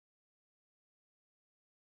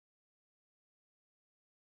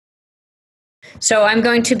So I'm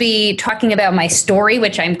going to be talking about my story,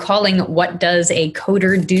 which I'm calling What Does a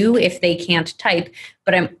Coder Do If They Can't Type?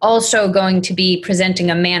 But I'm also going to be presenting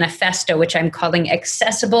a manifesto, which I'm calling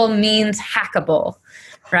Accessible Means Hackable,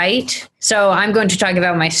 right? So I'm going to talk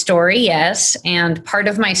about my story, yes. And part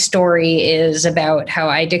of my story is about how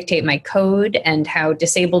I dictate my code and how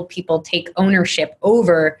disabled people take ownership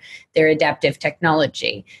over their adaptive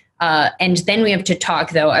technology. And then we have to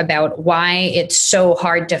talk, though, about why it's so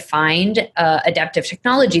hard to find adaptive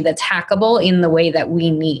technology that's hackable in the way that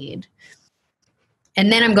we need.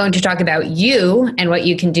 And then I'm going to talk about you and what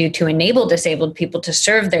you can do to enable disabled people to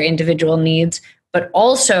serve their individual needs, but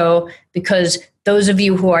also because those of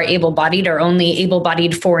you who are able-bodied are only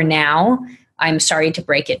able-bodied for now. I'm sorry to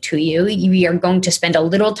break it to you. We are going to spend a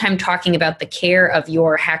little time talking about the care of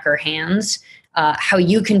your hacker hands, how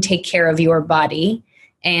you can take care of your body,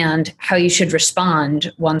 and how you should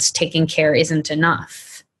respond once taking care isn't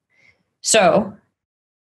enough. So,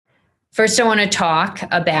 first I want to talk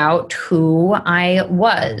about who I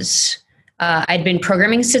was. I'd been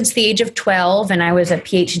programming since the age of 12, and I was a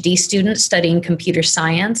PhD student studying computer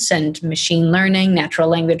science and machine learning, natural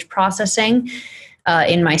language processing.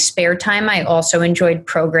 In my spare time, I also enjoyed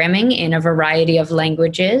programming in a variety of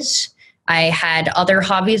languages. I had other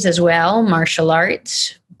hobbies as well: martial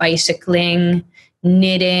arts, bicycling,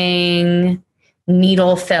 knitting,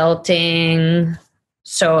 needle felting.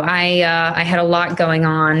 So I had a lot going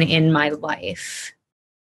on in my life.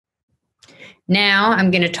 Now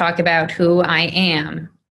I'm going to talk about who I am.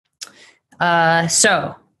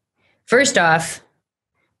 So first off,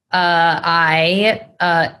 in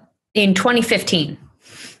 2015,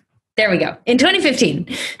 there we go. In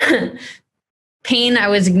 2015, pain I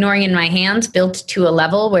was ignoring in my hands built to a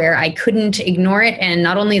level where I couldn't ignore it. And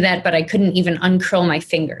not only that, but I couldn't even uncurl my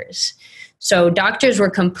fingers. So doctors were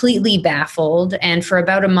completely baffled. And for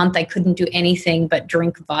about a month, I couldn't do anything but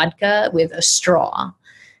drink vodka with a straw.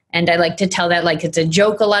 And I like to tell that like it's a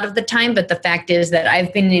joke a lot of the time. But the fact is that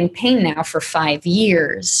I've been in pain now for 5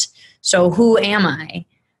 years. So who am I?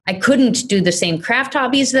 I couldn't do the same craft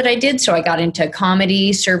hobbies that I did. So I got into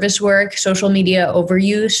comedy, service work, social media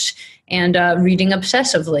overuse, and reading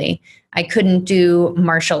obsessively. I couldn't do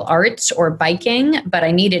martial arts or biking, but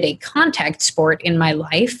I needed a contact sport in my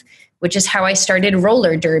life, which is how I started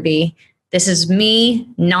roller derby. This is me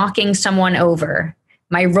knocking someone over.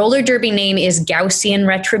 My roller derby name is Gaussian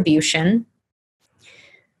Retribution.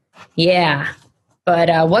 Yeah, but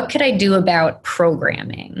what could I do about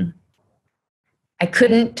programming? I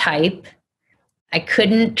couldn't type. I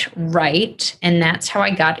couldn't write, and that's how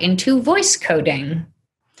I got into voice coding.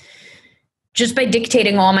 Just by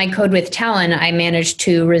dictating all my code with Talon, I managed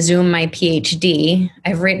to resume my PhD.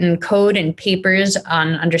 I've written code and papers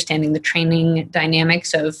on understanding the training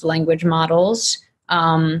dynamics of language models,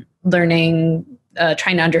 trying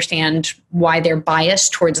to understand why they're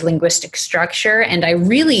biased towards linguistic structure, and I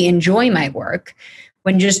really enjoy my work.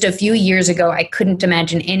 When just a few years ago, I couldn't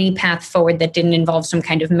imagine any path forward that didn't involve some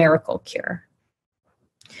kind of miracle cure.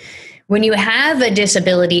 When you have a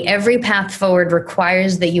disability, every path forward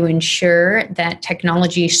requires that you ensure that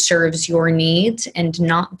technology serves your needs and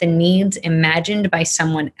not the needs imagined by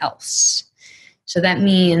someone else. So that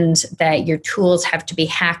means that your tools have to be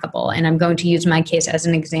hackable, and I'm going to use my case as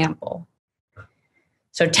an example.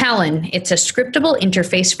 So Talon, it's a scriptable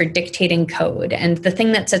interface for dictating code. And the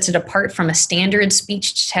thing that sets it apart from a standard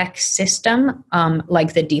speech-to-text system,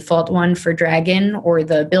 like the default one for Dragon or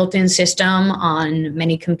the built-in system on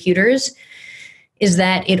many computers, is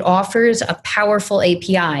that it offers a powerful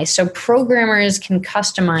API. So programmers can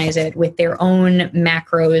customize it with their own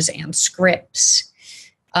macros and scripts.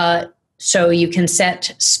 So you can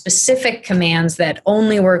set specific commands that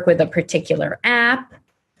only work with a particular app,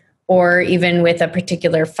 or even with a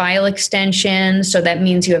particular file extension. So that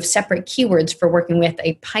means you have separate keywords for working with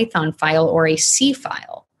a Python file or a C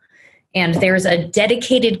file. And there's a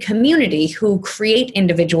dedicated community who create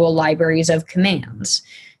individual libraries of commands.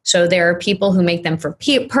 So there are people who make them for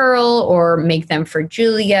Perl or make them for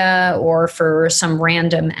Julia or for some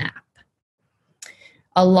random app.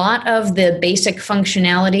 A lot of the basic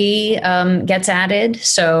functionality gets added.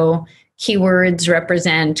 So keywords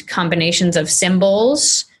represent combinations of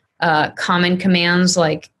symbols, common commands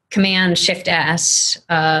like Command Shift S,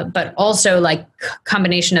 but also like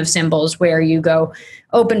combination of symbols where you go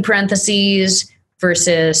open parentheses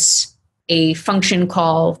versus a function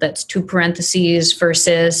call that's two parentheses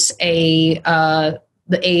versus a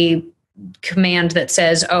command that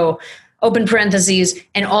says, oh, open parentheses,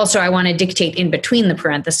 and also I want to dictate in between the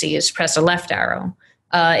parentheses, press a left arrow.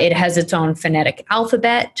 It has its own phonetic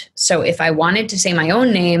alphabet. So if I wanted to say my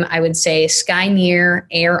own name, I would say sky near,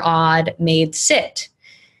 air odd, made sit.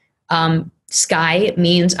 Sky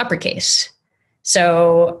means uppercase.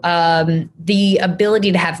 So the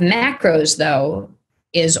ability to have macros, though,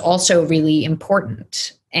 is also really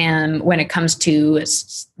important. And when it comes to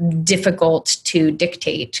difficult to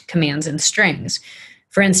dictate commands and strings.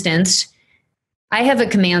 For instance, I have a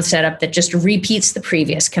command setup that just repeats the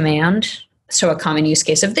previous command. So a common use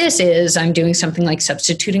case of this is I'm doing something like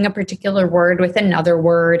substituting a particular word with another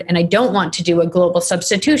word, and I don't want to do a global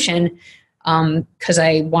substitution because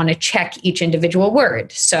I want to check each individual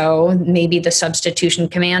word. So maybe the substitution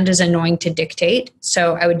command is annoying to dictate.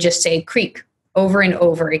 So I would just say creek over and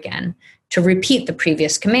over again to repeat the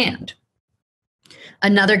previous command.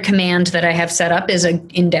 Another command that I have set up is an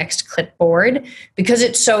indexed clipboard. Because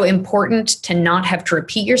it's so important to not have to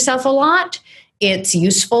repeat yourself a lot, it's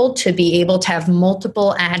useful to be able to have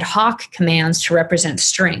multiple ad hoc commands to represent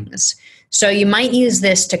strings. So you might use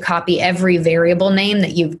this to copy every variable name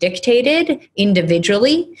that you've dictated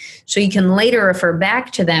individually, so you can later refer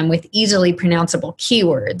back to them with easily pronounceable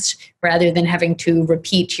keywords, rather than having to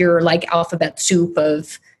repeat your like alphabet soup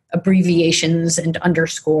of abbreviations and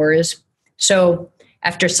underscores. So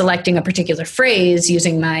after selecting a particular phrase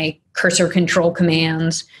using my cursor control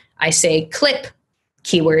commands, I say clip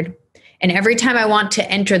keyword. And every time I want to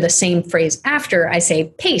enter the same phrase after, I say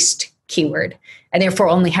paste keyword. I therefore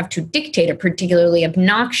only have to dictate a particularly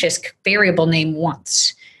obnoxious variable name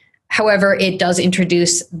once. However, it does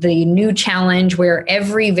introduce the new challenge where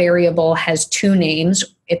every variable has two names,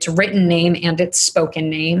 its written name and its spoken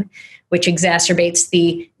name, which exacerbates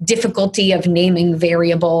the difficulty of naming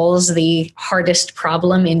variables, the hardest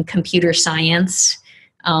problem in computer science.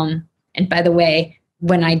 And by the way,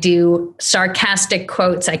 when I do sarcastic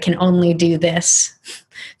quotes, I can only do this.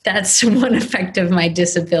 That's one effect of my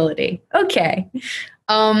disability. Okay.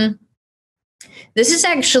 This is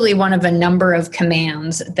actually one of a number of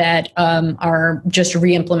commands that are just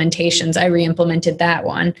re-implementations. I re-implemented that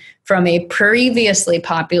one from a previously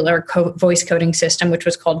popular voice coding system, which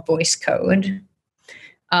was called Voice Code.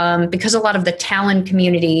 Because a lot of the Talon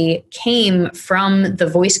community came from the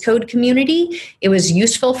voice code community, it was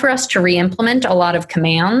useful for us to re-implement a lot of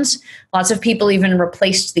commands. Lots of people even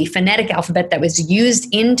replaced the phonetic alphabet that was used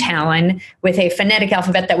in Talon with a phonetic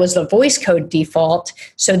alphabet that was the voice code default,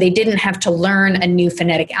 so they didn't have to learn a new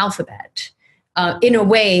phonetic alphabet. In a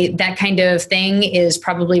way, that kind of thing is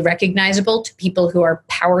probably recognizable to people who are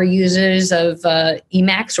power users of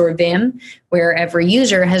Emacs or Vim, where every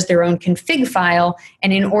user has their own config file.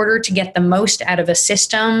 And in order to get the most out of a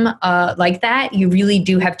system like that, you really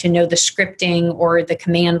do have to know the scripting or the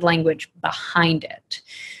command language behind it.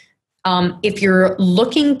 If you're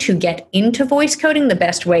looking to get into voice coding, the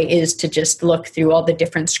best way is to just look through all the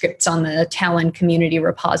different scripts on the Talon community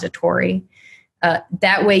repository.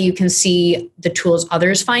 That way you can see the tools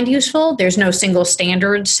others find useful. There's no single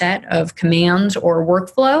standard set of commands or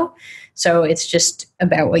workflow. So it's just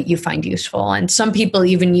about what you find useful. And some people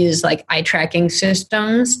even use like eye tracking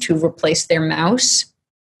systems to replace their mouse.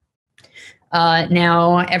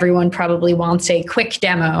 Now everyone probably wants a quick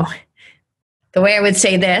demo. The way I would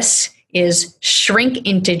say this is shrink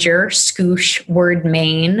integer, scoosh, word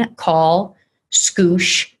main, call,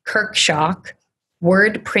 scoosh, kirkshock,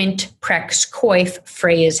 word print prex coif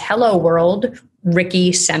phrase hello world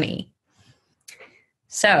Ricky semi.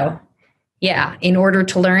 So yeah, in order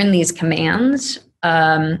to learn these commands,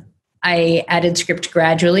 I added script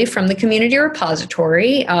gradually from the community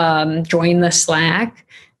repository, joined the Slack,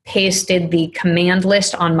 pasted the command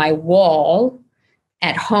list on my wall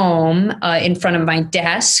at home in front of my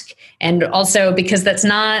desk. And also because that's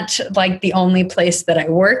not like the only place that I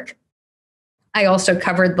work, I also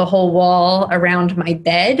covered the whole wall around my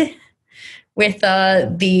bed with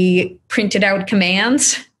the printed out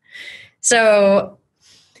commands. So,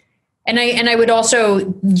 and I would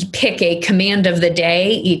also pick a command of the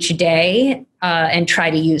day each day and try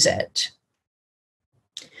to use it.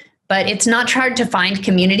 But it's not hard to find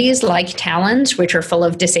communities like Talon's, which are full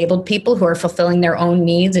of disabled people who are fulfilling their own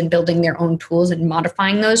needs and building their own tools and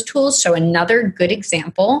modifying those tools. So another good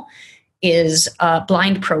example is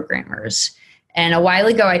blind programmers. And a while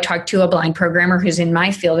ago, I talked to a blind programmer who's in my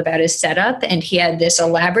field about his setup, and he had this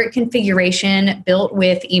elaborate configuration built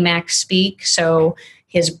with Emacs Speak. So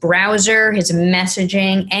his browser, his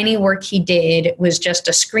messaging, any work he did was just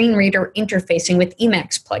a screen reader interfacing with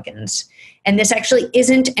Emacs plugins. And this actually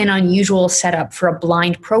isn't an unusual setup for a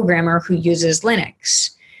blind programmer who uses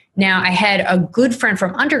Linux. Now, I had a good friend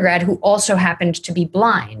from undergrad who also happened to be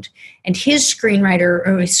blind, and his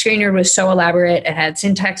screenreader was so elaborate, it had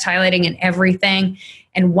syntax highlighting and everything,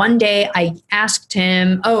 And one day I asked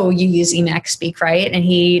him, oh, you use Emacs Speak, right? And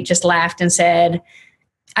he just laughed and said,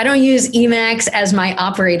 I don't use Emacs as my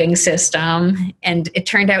operating system. And it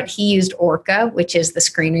turned out he used Orca, which is the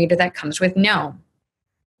screen reader that comes with GNOME.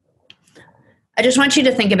 I just want you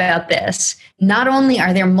to think about this. Not only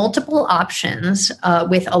are there multiple options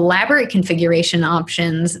with elaborate configuration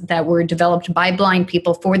options that were developed by blind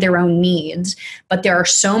people for their own needs, but there are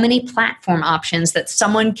so many platform options that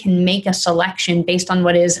someone can make a selection based on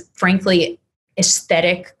what is, frankly,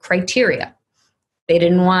 aesthetic criteria. They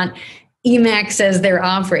didn't want Emacs as their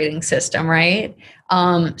operating system, right?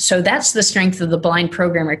 So that's the strength of the blind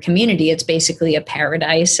programmer community. It's basically a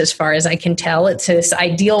paradise as far as I can tell. It's this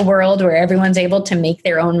ideal world where everyone's able to make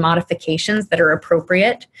their own modifications that are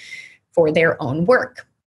appropriate for their own work.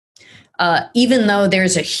 Even though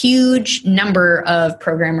there's a huge number of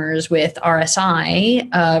programmers with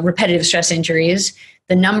RSI, repetitive stress injuries,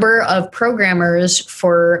 the number of programmers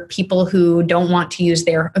for people who don't want to use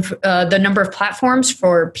the number of platforms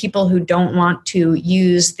for people who don't want to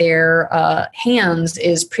use their hands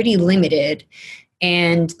is pretty limited.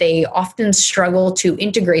 And they often struggle to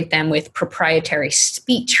integrate them with proprietary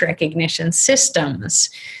speech recognition systems.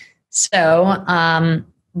 So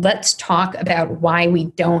let's talk about why we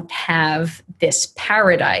don't have this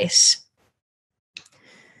paradise.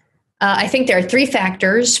 I think there are three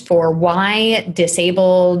factors for why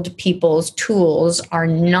disabled people's tools are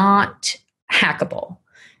not hackable.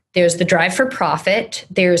 There's the drive for profit,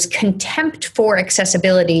 there's contempt for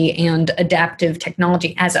accessibility and adaptive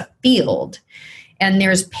technology as a field, and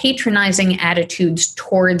there's patronizing attitudes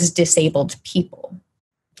towards disabled people.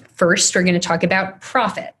 First, we're going to talk about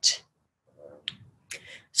profit.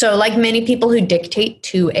 So like many people who dictate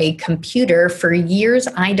to a computer, for years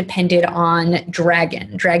I depended on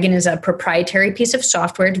Dragon. Dragon is a proprietary piece of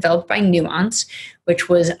software developed by Nuance, which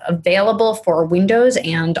was available for Windows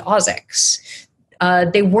and OS X.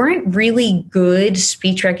 They weren't really good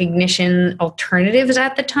speech recognition alternatives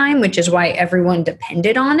at the time, which is why everyone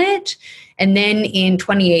depended on it. And then in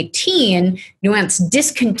 2018, Nuance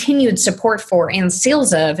discontinued support for and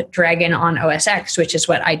sales of Dragon on OS X, which is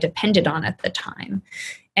what I depended on at the time.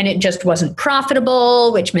 And it just wasn't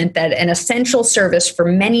profitable, which meant that an essential service for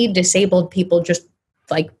many disabled people just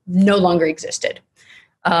no longer existed.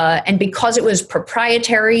 And because it was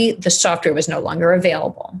proprietary, the software was no longer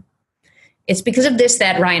available. It's because of this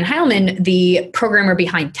that Ryan Heilman, the programmer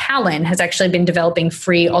behind Talon, has actually been developing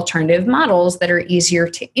free alternative models that are easier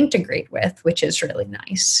to integrate with, which is really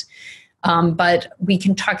nice. But we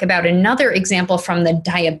can talk about another example from the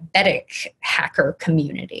diabetic hacker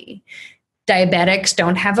community. Diabetics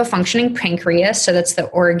don't have a functioning pancreas, so that's the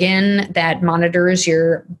organ that monitors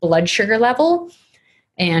your blood sugar level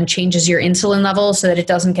and changes your insulin level so that it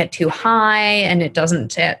doesn't get too high and it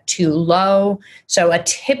doesn't get too low. So a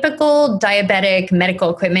typical diabetic medical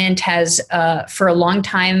equipment has, for a long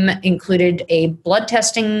time, included a blood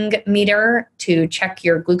testing meter to check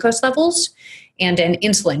your glucose levels and an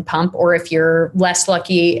insulin pump, or if you're less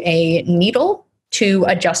lucky, a needle to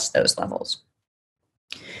adjust those levels.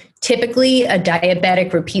 Typically, a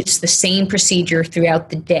diabetic repeats the same procedure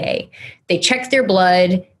throughout the day. They check their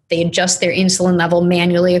blood, they adjust their insulin level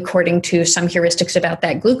manually according to some heuristics about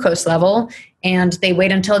that glucose level, and they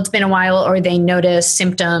wait until it's been a while or they notice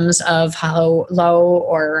symptoms of low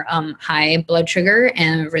or high blood sugar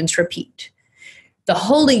and rinse repeat. The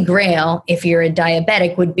holy grail, if you're a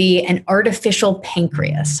diabetic, would be an artificial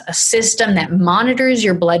pancreas, a system that monitors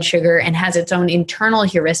your blood sugar and has its own internal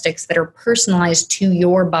heuristics that are personalized to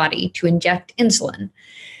your body to inject insulin.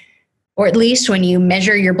 Or at least when you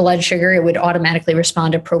measure your blood sugar, it would automatically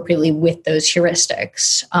respond appropriately with those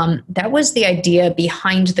heuristics. That was the idea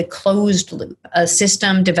behind the closed loop, a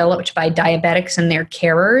system developed by diabetics and their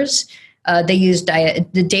carers. They used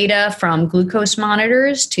the data from glucose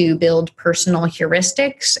monitors to build personal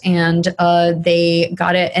heuristics, and they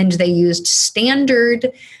got it. And they used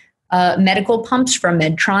standard medical pumps from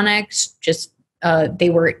Medtronic. They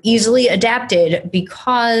were easily adapted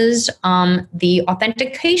because the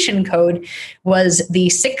authentication code was the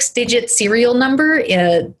 6-digit serial number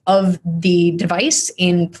of the device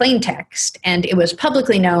in plain text. And it was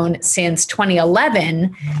publicly known since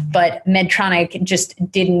 2011, but Medtronic just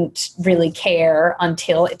didn't really care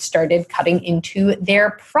until it started cutting into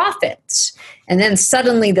their profits. And then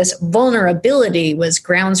suddenly this vulnerability was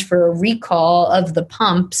grounds for a recall of the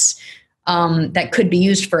pumps that could be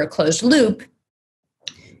used for a closed loop,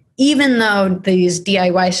 even though these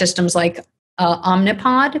DIY systems like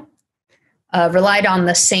Omnipod relied on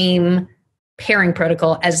the same pairing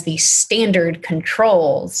protocol as the standard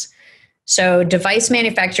controls. So device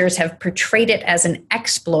manufacturers have portrayed it as an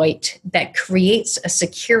exploit that creates a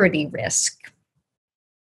security risk,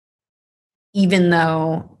 even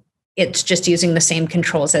though it's just using the same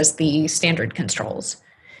controls as the standard controls.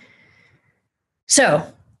 So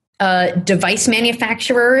device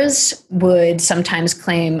manufacturers would sometimes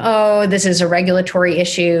claim, oh, this is a regulatory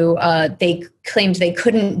issue. They claimed they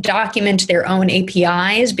couldn't document their own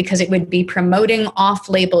APIs because it would be promoting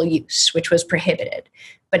off-label use, which was prohibited.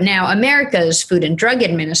 But now America's Food and Drug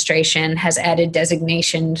Administration has added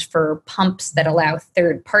designations for pumps that allow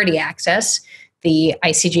third-party access, the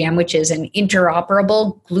ICGM, which is an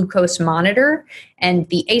interoperable glucose monitor, and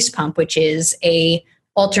the ACE pump, which is a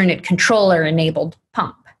alternate controller-enabled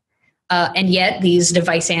pump. And yet these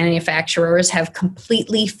device manufacturers have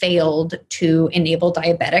completely failed to enable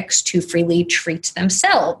diabetics to freely treat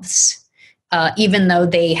themselves, even though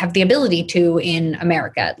they have the ability to in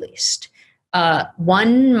America, at least.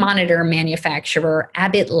 One monitor manufacturer,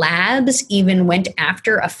 Abbott Labs, even went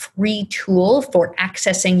after a free tool for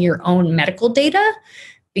accessing your own medical data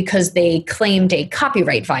because they claimed a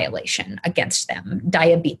copyright violation against them,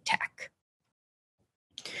 Diabetech.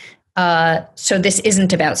 So this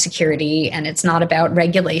isn't about security and it's not about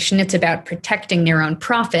regulation. It's about protecting their own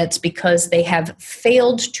profits because they have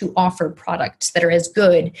failed to offer products that are as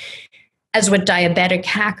good as what diabetic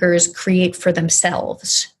hackers create for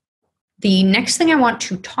themselves. The next thing I want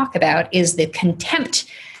to talk about is the contempt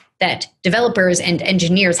that developers and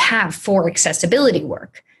engineers have for accessibility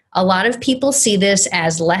work. A lot of people see this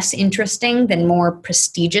as less interesting than more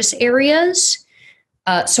prestigious areas.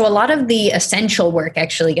 So a lot of the essential work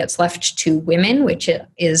actually gets left to women, which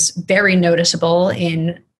is very noticeable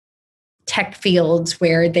in tech fields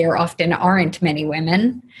where there often aren't many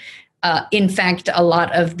women. In fact, a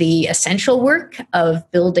lot of the essential work of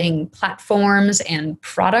building platforms and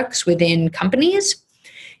products within companies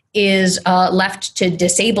is left to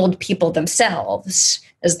disabled people themselves,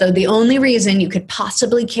 as though the only reason you could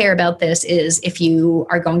possibly care about this is if you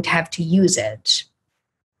are going to have to use it.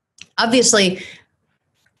 Obviously,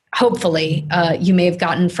 hopefully, you may have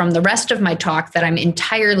gotten from the rest of my talk that I'm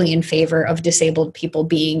entirely in favor of disabled people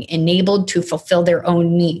being enabled to fulfill their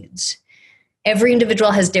own needs. Every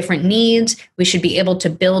individual has different needs. We should be able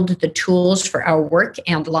to build the tools for our work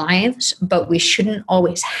and lives, but we shouldn't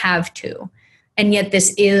always have to. And yet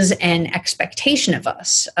this is an expectation of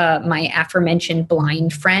us. My aforementioned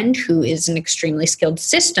blind friend, who is an extremely skilled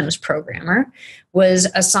systems programmer, was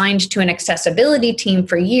assigned to an accessibility team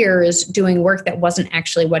for years doing work that wasn't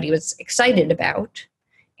actually what he was excited about.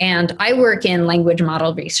 And I work in language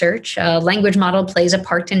model research. Language model plays a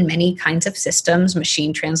part in many kinds of systems: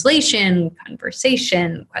 machine translation,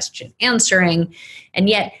 conversation, question answering. And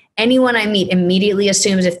yet anyone I meet immediately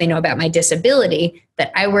assumes, if they know about my disability,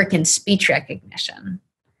 that I work in speech recognition.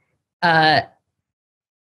 But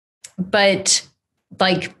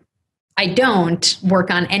I don't work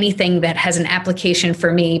on anything that has an application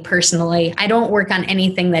for me personally. I don't work on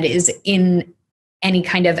anything that is in any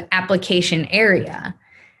kind of application area.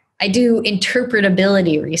 I do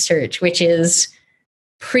interpretability research, which is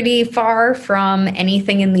pretty far from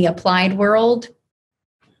anything in the applied world.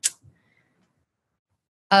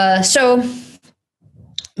 So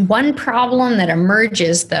one problem that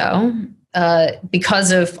emerges, though,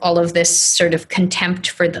 because of all of this sort of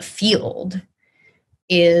contempt for the field,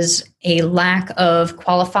 is a lack of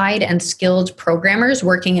qualified and skilled programmers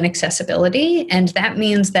working in accessibility. And that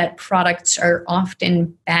means that products are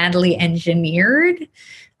often badly engineered.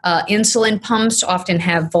 Insulin pumps often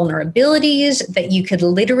have vulnerabilities that you could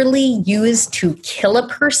literally use to kill a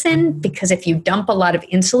person, because if you dump a lot of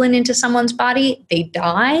insulin into someone's body, they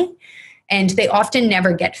die, and they often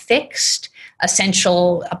never get fixed.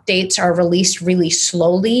 Essential updates are released really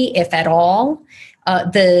slowly, if at all.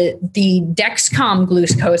 The Dexcom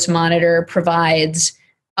glucose monitor provides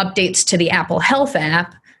updates to the Apple Health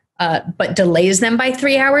app, but delays them by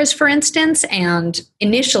 3 hours, for instance. And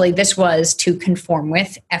initially, this was to conform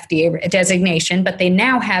with FDA designation, but they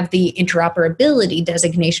now have the interoperability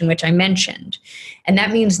designation, which I mentioned. And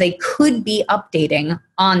that means they could be updating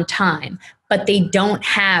on time, but they don't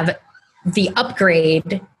have the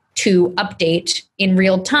upgrade to update in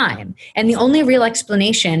real time. And the only real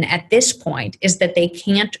explanation at this point is that they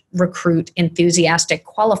can't recruit enthusiastic,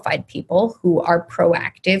 qualified people who are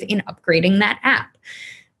proactive in upgrading that app.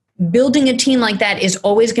 Building a team like that is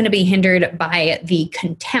always going to be hindered by the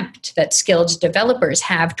contempt that skilled developers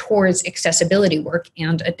have towards accessibility work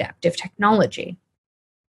and adaptive technology.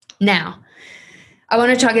 Now, I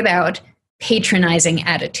want to talk about patronizing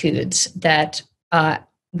attitudes that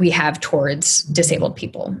we have towards disabled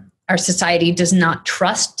people. Our society does not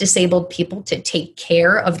trust disabled people to take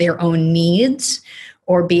care of their own needs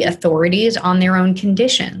or be authorities on their own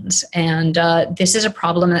conditions. And this is a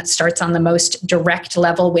problem that starts on the most direct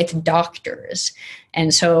level with doctors.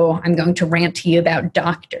 And so I'm going to rant to you about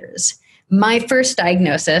doctors. My first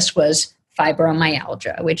diagnosis was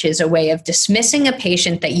fibromyalgia, which is a way of dismissing a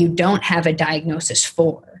patient that you don't have a diagnosis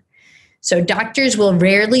for. So doctors will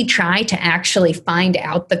rarely try to actually find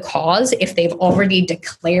out the cause if they've already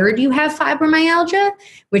declared you have fibromyalgia,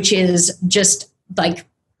 which is just like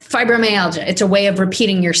fibromyalgia. It's a way of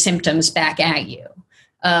repeating your symptoms back at you.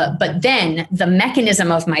 But then the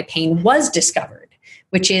mechanism of my pain was discovered,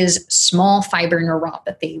 which is small fiber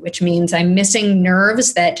neuropathy, which means I'm missing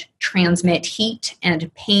nerves that transmit heat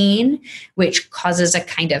and pain, which causes a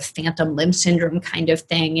kind of phantom limb syndrome kind of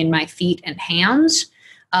thing in my feet and hands.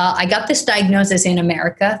 I got this diagnosis in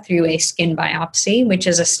America through a skin biopsy, which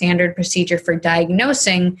is a standard procedure for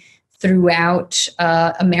diagnosing throughout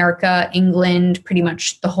America, England, pretty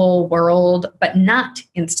much the whole world, but not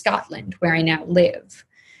in Scotland, where I now live.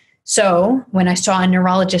 So when I saw a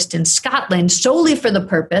neurologist in Scotland solely for the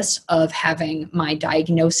purpose of having my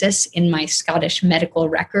diagnosis in my Scottish medical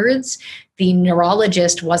records, the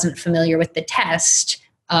neurologist wasn't familiar with the test,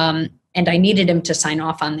 and I needed him to sign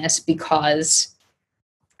off on this because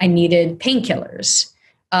I needed painkillers.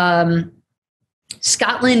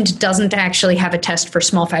 Scotland doesn't actually have a test for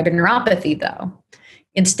small fiber neuropathy, though.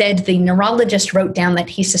 Instead, the neurologist wrote down that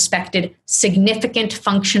he suspected significant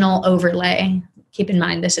functional overlay. Keep in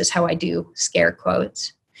mind, this is how I do scare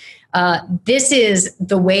quotes. This is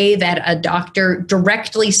the way that a doctor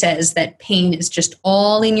directly says that pain is just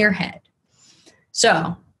all in your head.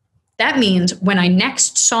 So that means when I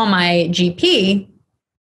next saw my GP,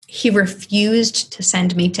 he refused to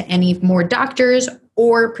send me to any more doctors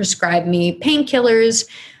or prescribe me painkillers,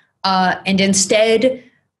 and instead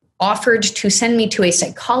offered to send me to a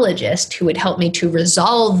psychologist who would help me to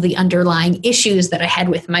resolve the underlying issues that I had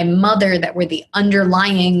with my mother that were the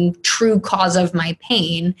underlying true cause of my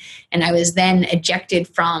pain. And I was then ejected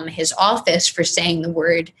from his office for saying the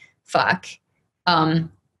word fuck.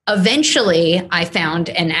 Eventually, I found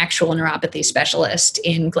an actual neuropathy specialist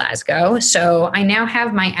in Glasgow. So I now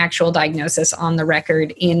have my actual diagnosis on the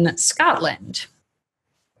record in Scotland.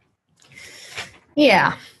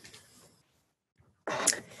 Yeah.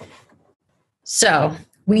 So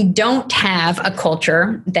we don't have a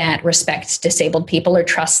culture that respects disabled people or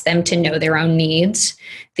trusts them to know their own needs.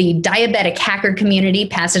 The diabetic hacker community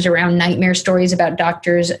passes around nightmare stories about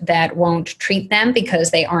doctors that won't treat them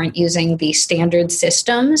because they aren't using the standard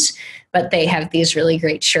systems, but they have these really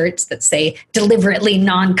great shirts that say deliberately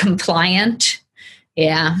non-compliant.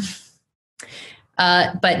 Yeah.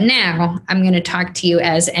 But now I'm going to talk to you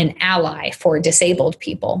as an ally for disabled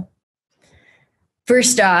people.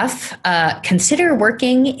 First off, consider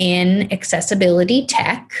working in accessibility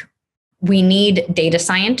tech. We need data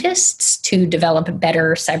scientists to develop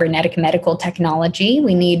better cybernetic medical technology.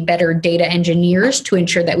 We need better data engineers to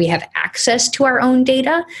ensure that we have access to our own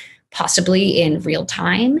data, possibly in real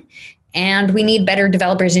time. And we need better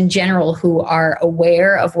developers in general who are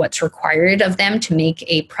aware of what's required of them to make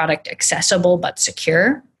a product accessible but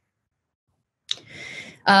secure.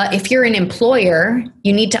 If you're an employer,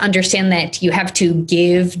 you need to understand that you have to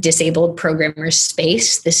give disabled programmers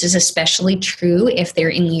space. This is especially true if they're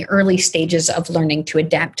in the early stages of learning to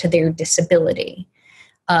adapt to their disability.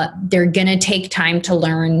 They're going to take time to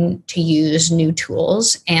learn to use new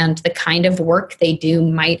tools, and the kind of work they do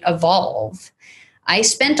might evolve. I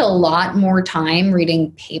spent a lot more time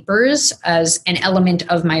reading papers as an element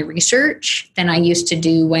of my research than I used to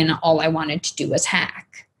do when all I wanted to do was hack.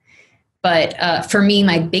 But for me,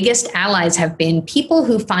 my biggest allies have been people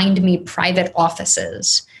who find me private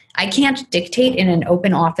offices. I can't dictate in an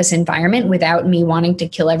open office environment without me wanting to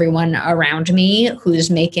kill everyone around me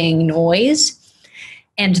who's making noise,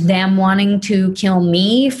 and them wanting to kill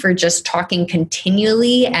me for just talking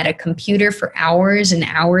continually at a computer for hours and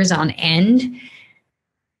hours on end.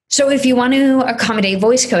 So if you want to accommodate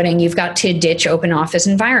voice coding, you've got to ditch open office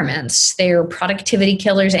environments. They're productivity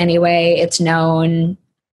killers anyway. It's known.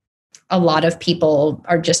 A lot of people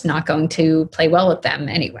are just not going to play well with them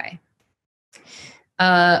anyway.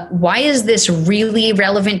 Why is this really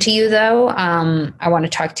relevant to you, though? I want to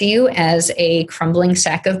talk to you as a crumbling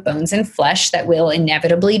sack of bones and flesh that will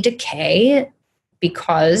inevitably decay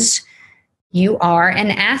because you are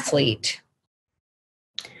an athlete.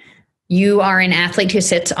 You are an athlete who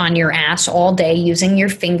sits on your ass all day using your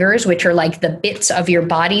fingers, which are like the bits of your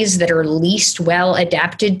bodies that are least well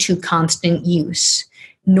adapted to constant use.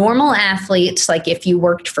 Normal athletes, like if you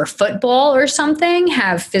worked for football or something,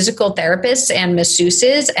 have physical therapists and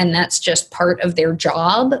masseuses, and that's just part of their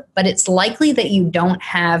job. But it's likely that you don't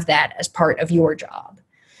have that as part of your job.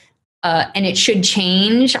 And it should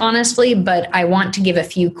change, honestly, but I want to give a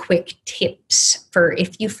few quick tips for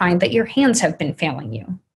if you find that your hands have been failing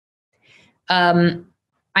you.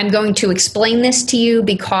 I'm going to explain this to you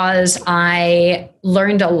because I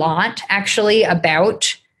learned a lot, actually,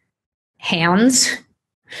 about hands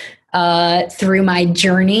through my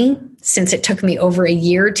journey, since it took me over a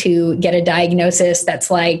year to get a diagnosis that's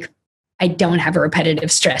like, I don't have a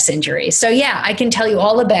repetitive stress injury. So yeah, I can tell you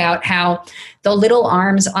all about how the little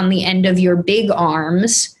arms on the end of your big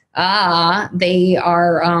arms, they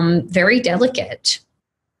are very delicate.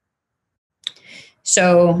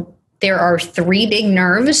 So there are 3 big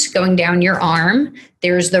nerves going down your arm.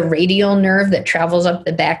 There's the radial nerve that travels up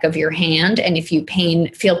the back of your hand. And if you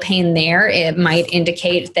feel pain there, it might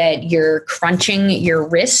indicate that you're crunching your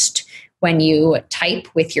wrist when you type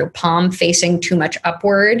with your palm facing too much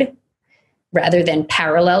upward rather than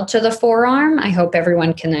parallel to the forearm. I hope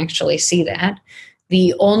everyone can actually see that.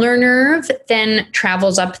 The ulnar nerve then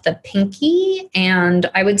travels up the pinky, and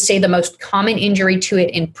I would say the most common injury to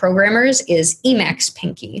it in programmers is Emacs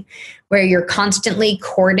pinky, where you're constantly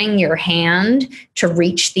cording your hand to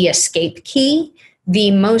reach the escape key.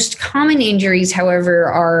 The most common injuries, however,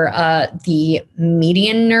 are the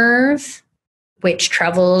median nerve, which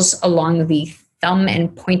travels along the thumb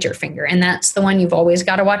and pointer finger, and that's the one you've always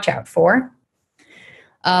got to watch out for.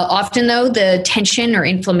 Often, though, the tension or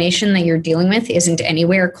inflammation that you're dealing with isn't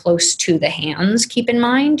anywhere close to the hands. Keep in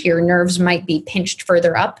mind, your nerves might be pinched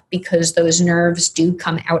further up because those nerves do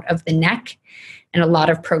come out of the neck, and a lot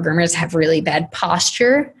of programmers have really bad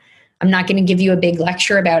posture. I'm not going to give you a big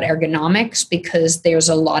lecture about ergonomics because there's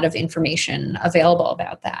a lot of information available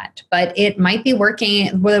about that, but it might be worth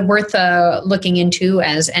looking into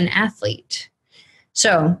as an athlete.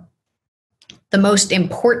 So, the most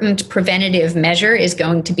important preventative measure is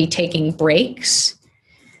going to be taking breaks.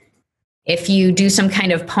 If you do some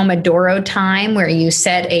kind of Pomodoro time where you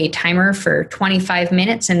set a timer for 25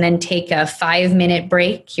 minutes and then take a 5-minute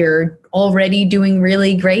break, you're already doing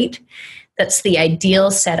really great. That's the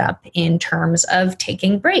ideal setup in terms of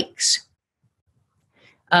taking breaks.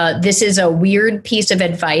 This is a weird piece of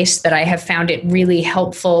advice that I have found it really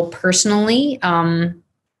helpful personally.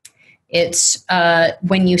 It's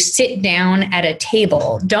when you sit down at a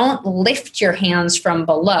table, don't lift your hands from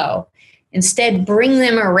below. Instead, bring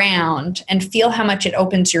them around and feel how much it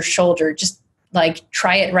opens your shoulder. Just like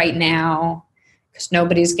try it right now, because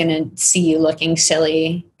nobody's going to see you looking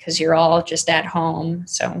silly because you're all just at home.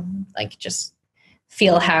 So like just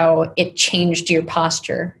feel how it changed your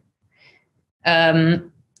posture.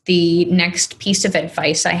 The next piece of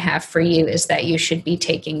advice I have for you is that you should be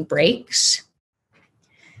taking breaks.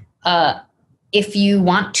 If you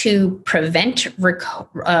want to prevent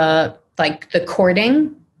like the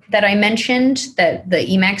cording that I mentioned, that the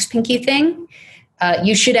Emacs pinky thing,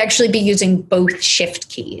 you should actually be using both shift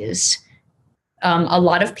keys. A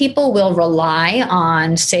lot of people will rely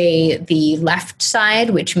on, say, the left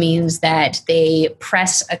side, which means that they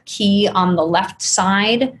press a key on the left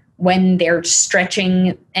side when they're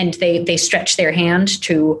stretching, and they stretch their hand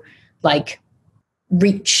to like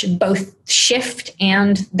reach both shift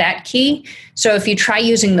and that key. So if you try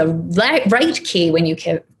using the right key when you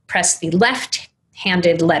press the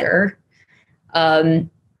left-handed letter, then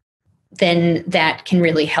that can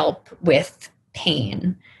really help with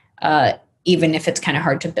pain, even if it's kind of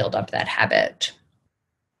hard to build up that habit.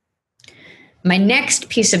 My next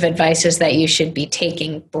piece of advice is that you should be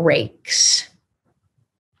taking breaks.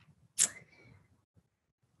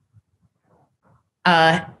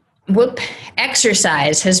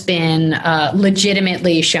 Exercise has been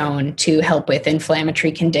legitimately shown to help with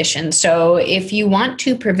inflammatory conditions. So if you want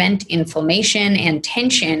to prevent inflammation and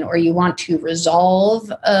tension, or you want to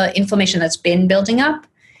resolve inflammation that's been building up,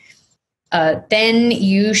 then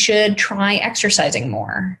you should try exercising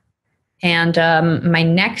more. And my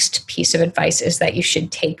next piece of advice is that you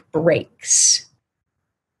should take breaks.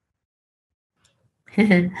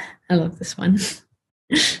 I love this one.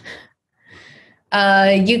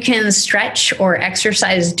 You can stretch or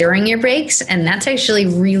exercise during your breaks, and that's actually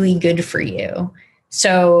really good for you.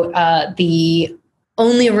 So the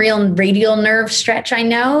only real radial nerve stretch I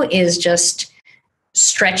know is just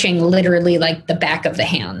stretching literally like the back of the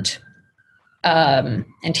hand.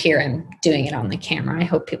 And here I'm doing it on the camera. I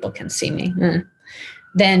hope people can see me.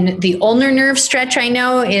 Then the ulnar nerve stretch I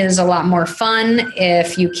know is a lot more fun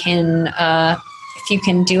if you can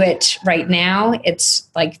do it right now. It's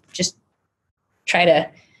like just try to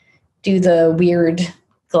do the weird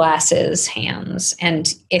glasses hands.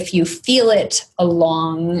 And if you feel it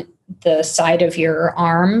along the side of your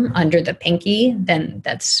arm under the pinky, then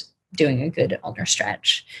that's doing a good ulnar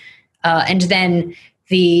stretch. And then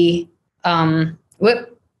the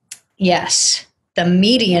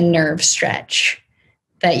median nerve stretch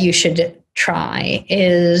that you should try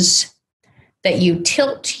is that you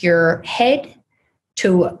tilt your head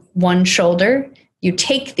to one shoulder, you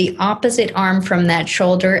take the opposite arm from that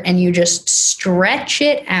shoulder, and you just stretch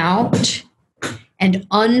it out and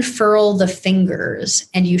unfurl the fingers.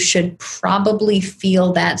 And you should probably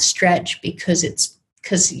feel that stretch because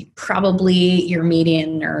probably your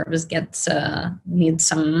median nerves needs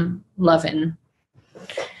some loving.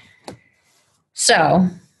 So,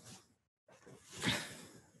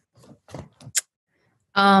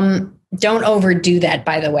 don't overdo that,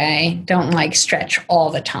 by the way. Don't stretch all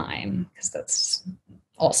the time because that's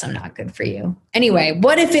also not good for you. Anyway,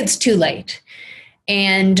 what if it's too late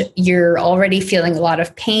and you're already feeling a lot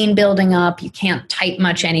of pain building up? You can't type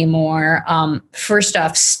much anymore. First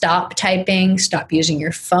off, stop typing, stop using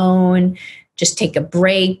your phone, just take a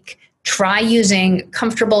break. Try using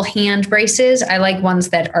comfortable hand braces. I like ones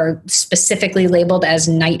that are specifically labeled as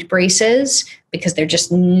night braces because they're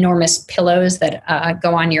just enormous pillows that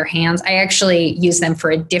go on your hands. I actually use them for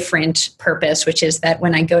a different purpose, which is that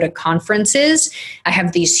when I go to conferences, I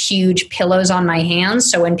have these huge pillows on my hands.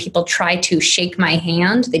 So when people try to shake my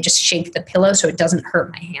hand, they just shake the pillow so it doesn't hurt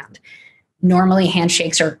my hand. Normally,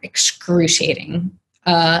 handshakes are excruciating.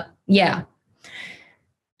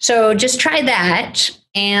 So just try that.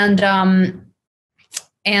 And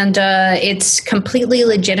it's completely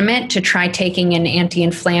legitimate to try taking an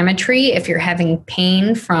anti-inflammatory if you're having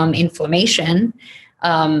pain from inflammation,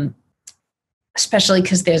 especially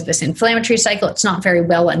because there's this inflammatory cycle. It's not very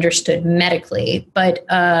well understood medically, but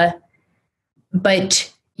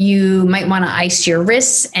you might want to ice your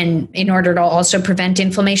wrists and in order to also prevent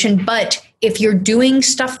inflammation. But if you're doing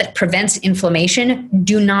stuff that prevents inflammation,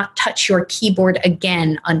 do not touch your keyboard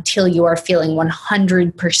again until you are feeling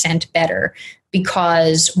 100% better,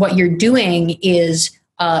 because what you're doing is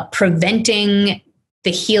preventing the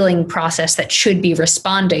healing process that should be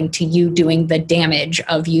responding to you doing the damage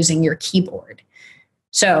of using your keyboard.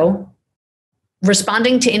 So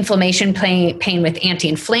responding to inflammation pain with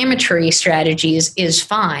anti-inflammatory strategies is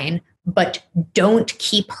fine, but don't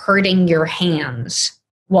keep hurting your hands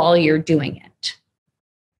while you're doing it.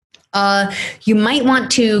 You might want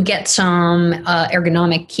to get some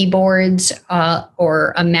ergonomic keyboards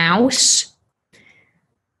or a mouse.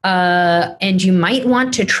 And you might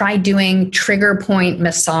want to try doing trigger point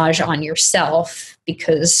massage on yourself,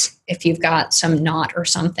 because if you've got some knot or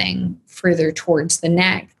something further towards the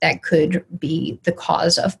neck, that could be the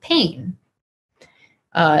cause of pain.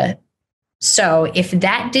 So if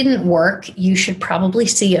that didn't work, you should probably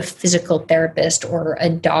see a physical therapist or a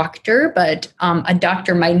doctor, but a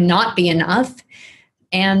doctor might not be enough.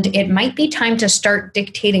 And it might be time to start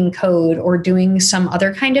dictating code or doing some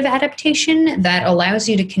other kind of adaptation that allows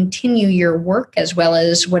you to continue your work as well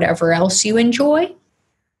as whatever else you enjoy.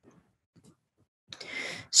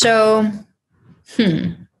 So,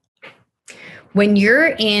 when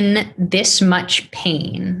you're in this much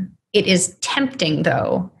pain, it is tempting,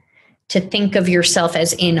 though, to think of yourself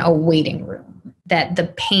as in a waiting room, that the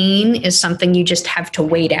pain is something you just have to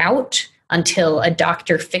wait out until a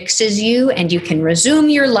doctor fixes you and you can resume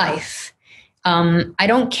your life. I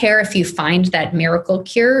don't care if you find that miracle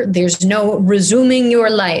cure. There's no resuming your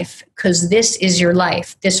life, because this is your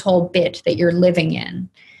life, this whole bit that you're living in.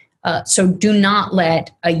 So do not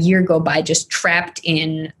let a year go by just trapped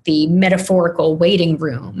in the metaphorical waiting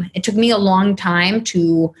room. It took me a long time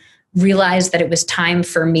to realize that it was time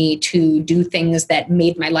for me to do things that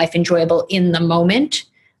made my life enjoyable in the moment,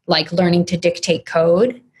 like learning to dictate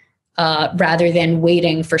code, rather than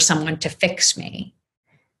waiting for someone to fix me.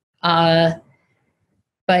 But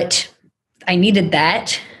I needed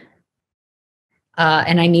that.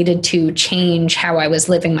 And I needed to change how I was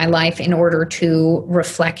living my life in order to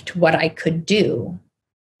reflect what I could do.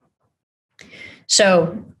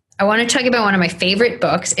 So I want to talk about one of my favorite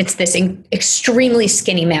books. It's this extremely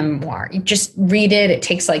skinny memoir. You just read it. It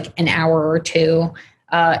takes like an hour or two.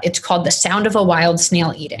 It's called The Sound of a Wild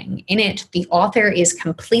Snail Eating. In it, the author is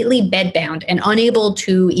completely bedbound and unable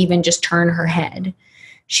to even just turn her head.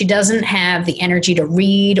 She doesn't have the energy to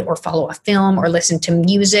read or follow a film or listen to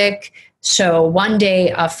music. So one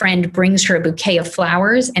day a friend brings her a bouquet of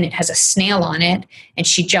flowers and it has a snail on it, and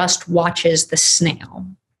she just watches the snail.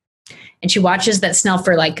 And she watches that snail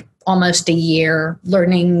for like almost a year,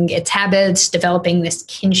 learning its habits, developing this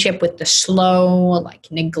kinship with the slow,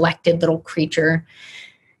 like neglected little creature.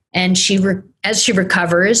 And she as she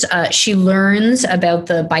recovers, she learns about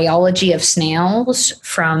the biology of snails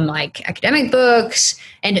from like academic books,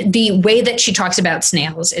 and the way that she talks about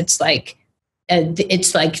snails, it's like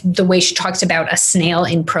the way she talks about a snail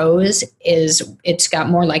in prose is it's got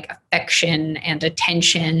more like affection and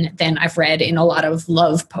attention than I've read in a lot of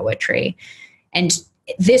love poetry. And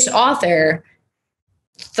this author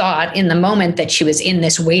thought in the moment that she was in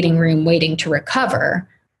this waiting room waiting to recover,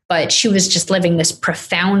 but she was just living this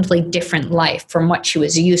profoundly different life from what she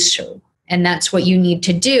was used to. And that's what you need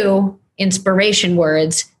to do. Inspiration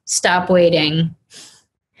words: stop waiting.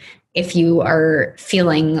 If you are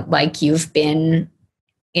feeling like you've been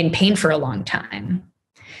in pain for a long time.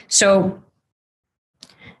 So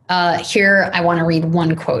here I want to read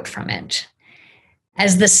one quote from it.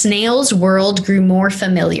 As the snail's world grew more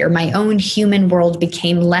familiar, my own human world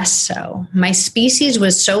became less so. My species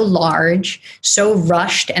was so large, so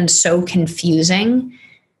rushed, and so confusing.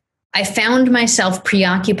 I found myself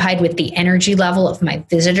preoccupied with the energy level of my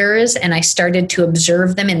visitors, and I started to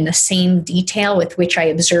observe them in the same detail with which I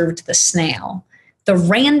observed the snail. The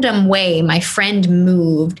random way my friend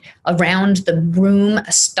moved around the room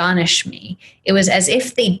astonished me. It was as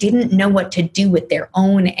if they didn't know what to do with their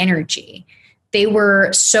own energy. They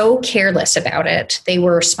were so careless about it. They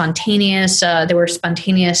were spontaneous. There were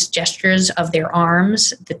spontaneous gestures of their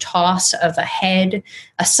arms, the toss of a head,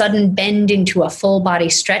 a sudden bend into a full body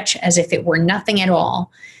stretch as if it were nothing at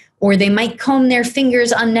all. Or they might comb their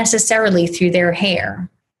fingers unnecessarily through their hair.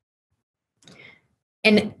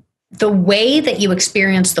 And the way that you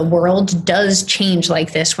experience the world does change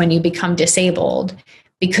like this when you become disabled,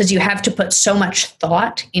 because you have to put so much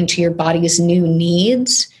thought into your body's new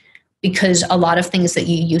needs, because a lot of things that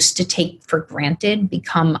you used to take for granted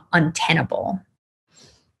become untenable.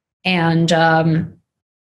 And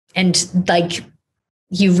like,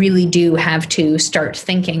 you really do have to start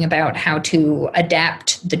thinking about how to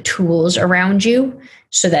adapt the tools around you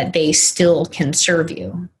so that they still can serve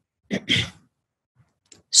you.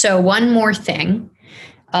 So one more thing.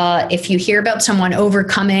 If you hear about someone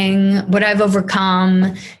overcoming what I've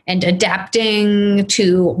overcome and adapting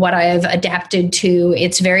to what I've adapted to,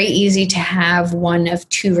 it's very easy to have one of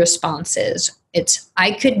two responses. It's,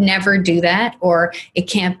 I could never do that, or it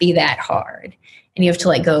can't be that hard. And you have to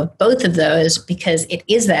let go of both of those, because it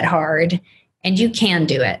is that hard and you can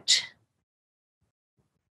do it.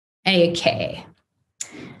 Okay.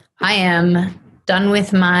 I am done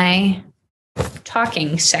with my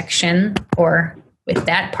talking section, or with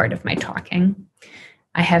that part of my talking.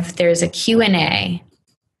 There's a Q&A.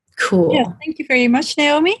 Cool. Yeah, thank you very much,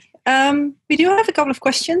 Naomi. We do have a couple of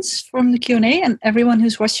questions from the Q&A, and everyone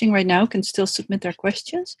who's watching right now can still submit their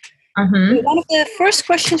questions. Mm-hmm. One of the first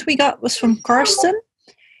questions we got was from Karsten,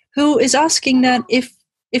 who is asking that if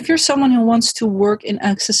you're someone who wants to work in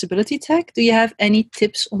accessibility tech, do you have any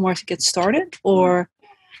tips on where to get started? Or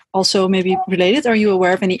also maybe related, are you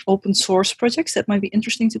aware of any open source projects that might be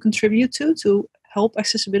interesting to contribute to help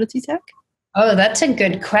accessibility tech? Oh, that's a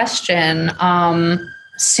good question.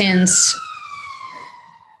 Since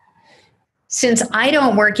I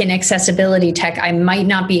don't work in accessibility tech, I might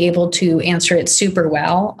not be able to answer it super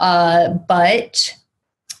well, but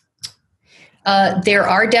there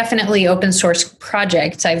are definitely open source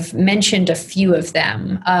projects. I've mentioned a few of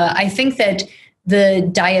them. I think that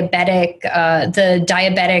the diabetic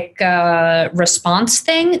response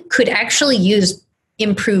thing could actually use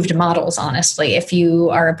improved models, honestly, if you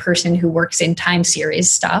are a person who works in time series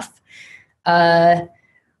stuff. I'm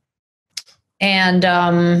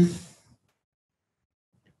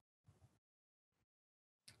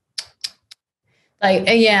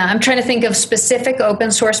trying to think of specific open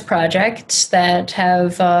source projects that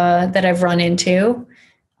I've run into.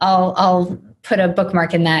 I'll put a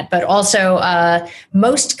bookmark in that, but also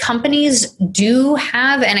most companies do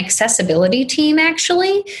have an accessibility team,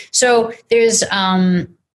 actually. So there's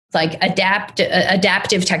like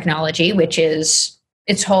adaptive technology, which is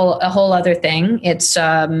a whole other thing. It's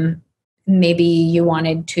maybe you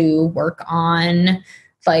wanted to work on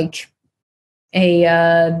like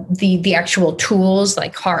the actual tools,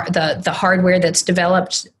 like the hardware that's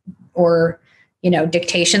developed, or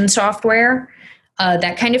dictation software,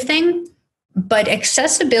 that kind of thing. But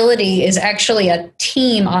accessibility is actually a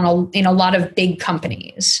team in a lot of big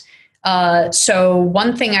companies. So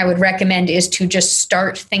one thing I would recommend is to just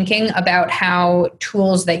start thinking about how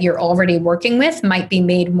tools that you're already working with might be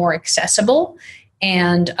made more accessible,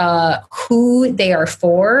 and who they are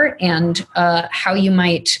for, and how you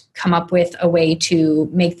might come up with a way to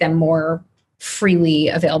make them more freely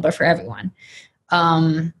available for everyone.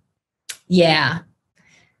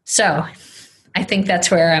 So I think that's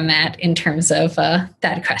where I'm at in terms of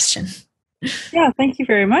that question. Yeah, thank you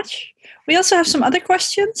very much. We also have some other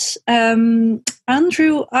questions.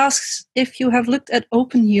 Andrew asks if you have looked at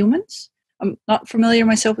Open Humans. I'm not familiar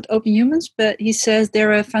myself with Open Humans, but he says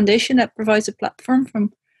they're a foundation that provides a platform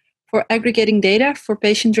for aggregating data for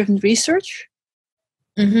patient-driven research.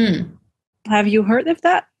 Mm-hmm. Have you heard of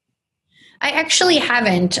that? I actually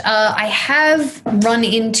haven't. I have run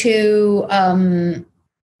into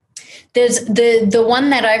there's the one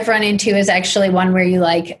that I've run into is actually one where you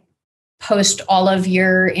like post all of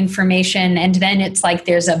your information and then it's like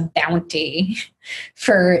there's a bounty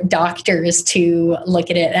for doctors to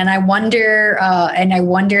look at it. And I wonder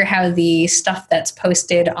how the stuff that's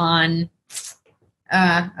posted on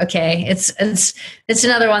okay, it's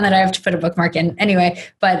another one that I have to put a bookmark in anyway.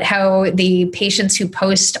 But how the patients who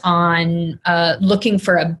post on looking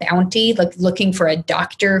for a bounty, like looking for a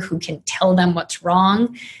doctor who can tell them what's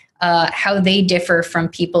wrong, how they differ from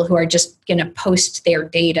people who are just going to post their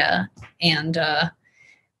data and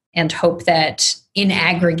hope that in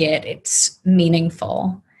aggregate it's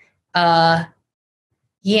meaningful.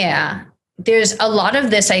 Yeah, there's a lot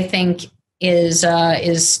of this. I think is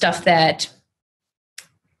stuff that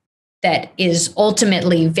is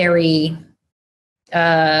ultimately very,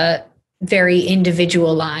 very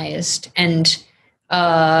individualized, and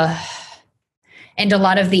a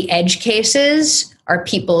lot of the edge cases are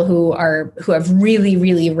people who have really,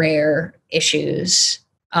 really rare issues.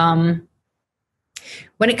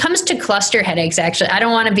 When it comes to cluster headaches, actually, I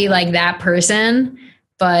don't want to be like that person,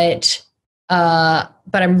 but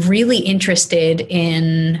I'm really interested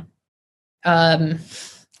in.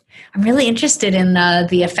 I'm really interested in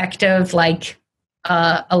the effect of like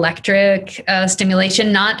electric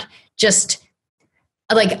stimulation, not just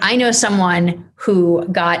like I know someone who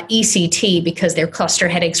got ECT because their cluster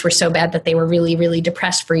headaches were so bad that they were really, really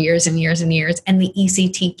depressed for years and years and years, and the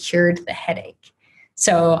ECT cured the headache.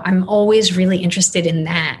 So I'm always really interested in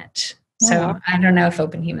that. So I don't know if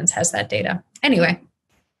Open Humans has that data. Anyway.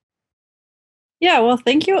 Yeah, well,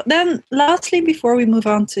 thank you. Then lastly, before we move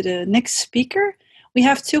on to the next speaker, we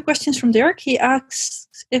have two questions from Derek. He asks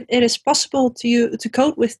if it is possible to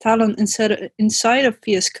code with Talon inside of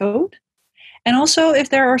VS Code, and also if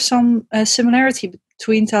there are some similarity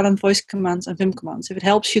between Talon voice commands and Vim commands, if it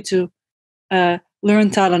helps you to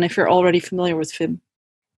learn Talon if you're already familiar with Vim.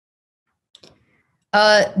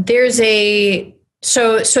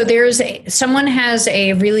 Someone has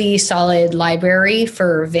a really solid library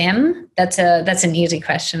for Vim. That's an easy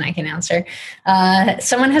question I can answer.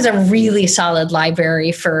 Someone has a really solid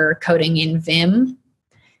library for coding in Vim,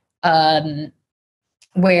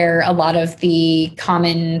 where a lot of the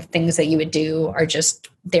common things that you would do are just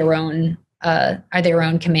their own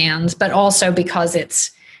commands, but also because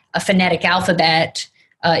it's a phonetic alphabet,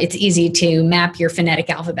 it's easy to map your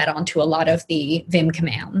phonetic alphabet onto a lot of the Vim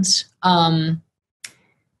commands.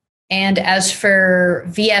 And as for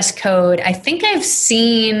VS Code, I think I've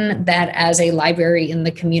seen that as a library in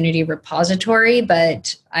the community repository,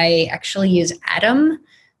 but I actually use Atom,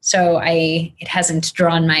 so it hasn't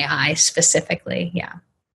drawn my eye specifically. Yeah.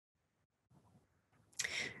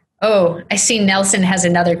 Oh, I see Nelson has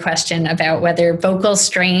another question about whether vocal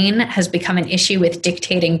strain has become an issue with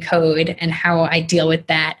dictating code and how I deal with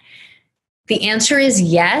that. The answer is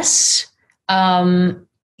yes.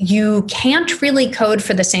 You can't really code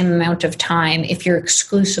for the same amount of time if you're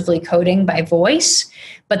exclusively coding by voice,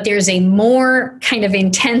 but there's a more kind of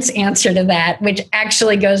intense answer to that, which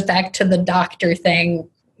actually goes back to the doctor thing.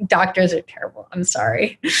 Doctors are terrible. I'm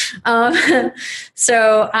sorry.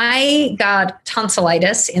 So I got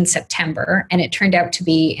tonsillitis in September, and it turned out to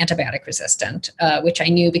be antibiotic resistant, which I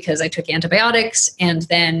knew because I took antibiotics, and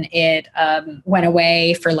then it went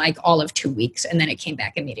away for like all of 2 weeks, and then it came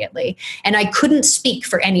back immediately. And I couldn't speak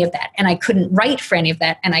for any of that, and I couldn't write for any of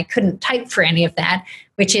that, and I couldn't type for any of that,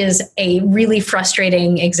 which is a really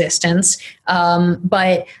frustrating existence.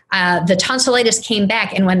 But the tonsillitis came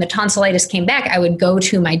back. And when the tonsillitis came back, I would go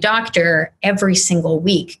to my doctor every single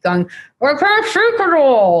week going, I can't speak at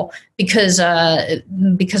all. Because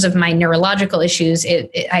of my neurological issues,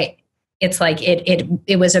 it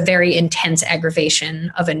was a very intense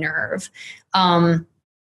aggravation of a nerve.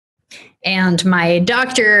 And my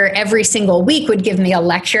doctor every single week would give me a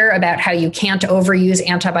lecture about how you can't overuse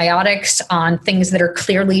antibiotics on things that are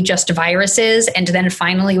clearly just viruses. And then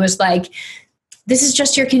finally was like, this is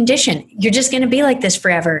just your condition. You're just going to be like this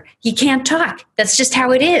forever. You can't talk. That's just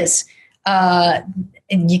how it is.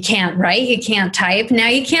 And you can't write. You can't type. Now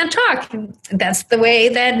you can't talk. That's the way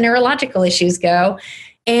that neurological issues go.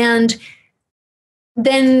 And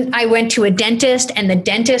then I went to a dentist, and the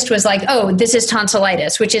dentist was like, oh, this is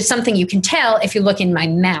tonsillitis, which is something you can tell if you look in my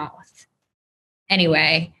mouth.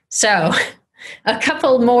 Anyway, So a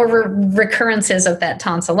couple more recurrences of that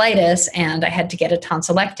tonsillitis, and I had to get a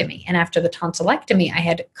tonsillectomy. And after the tonsillectomy, I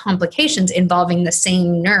had complications involving the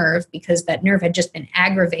same nerve because that nerve had just been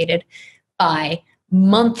aggravated by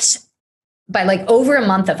months, by like over a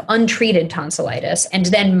month of untreated tonsillitis, and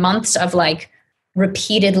then months of like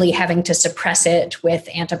repeatedly having to suppress it with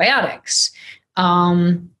antibiotics.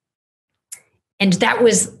 And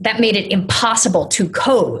that made it impossible to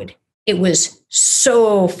code. It was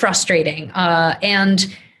so frustrating.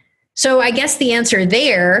 And so I guess the answer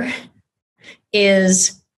there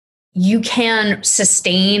is you can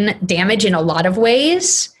sustain damage in a lot of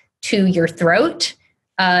ways to your throat,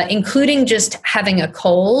 including just having a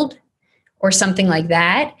cold or something like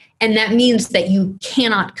that. And that means that you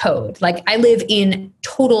cannot code. Like I live in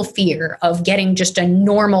total fear of getting just a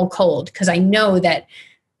normal cold because I know that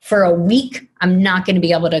for a week, I'm not going to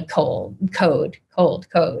be able to code.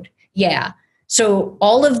 Yeah. So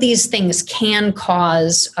all of these things can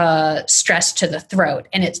cause stress to the throat,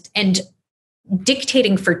 and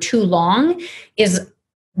dictating for too long is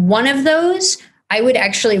one of those. I would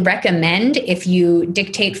actually recommend, if you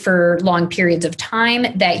dictate for long periods of time,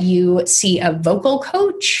 that you see a vocal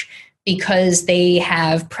coach because they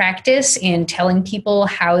have practice in telling people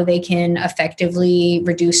how they can effectively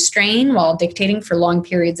reduce strain while dictating for long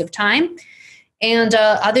periods of time. And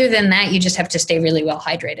other than that, you just have to stay really well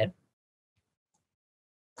hydrated.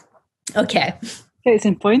 Okay. Case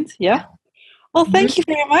in point, yeah. Well, thank you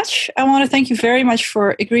very much. I want to thank you very much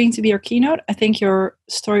for agreeing to be our keynote. I think your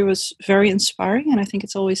story was very inspiring, and I think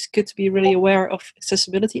it's always good to be really aware of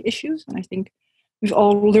accessibility issues. And I think we've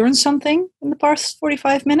all learned something in the past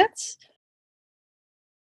 45 minutes.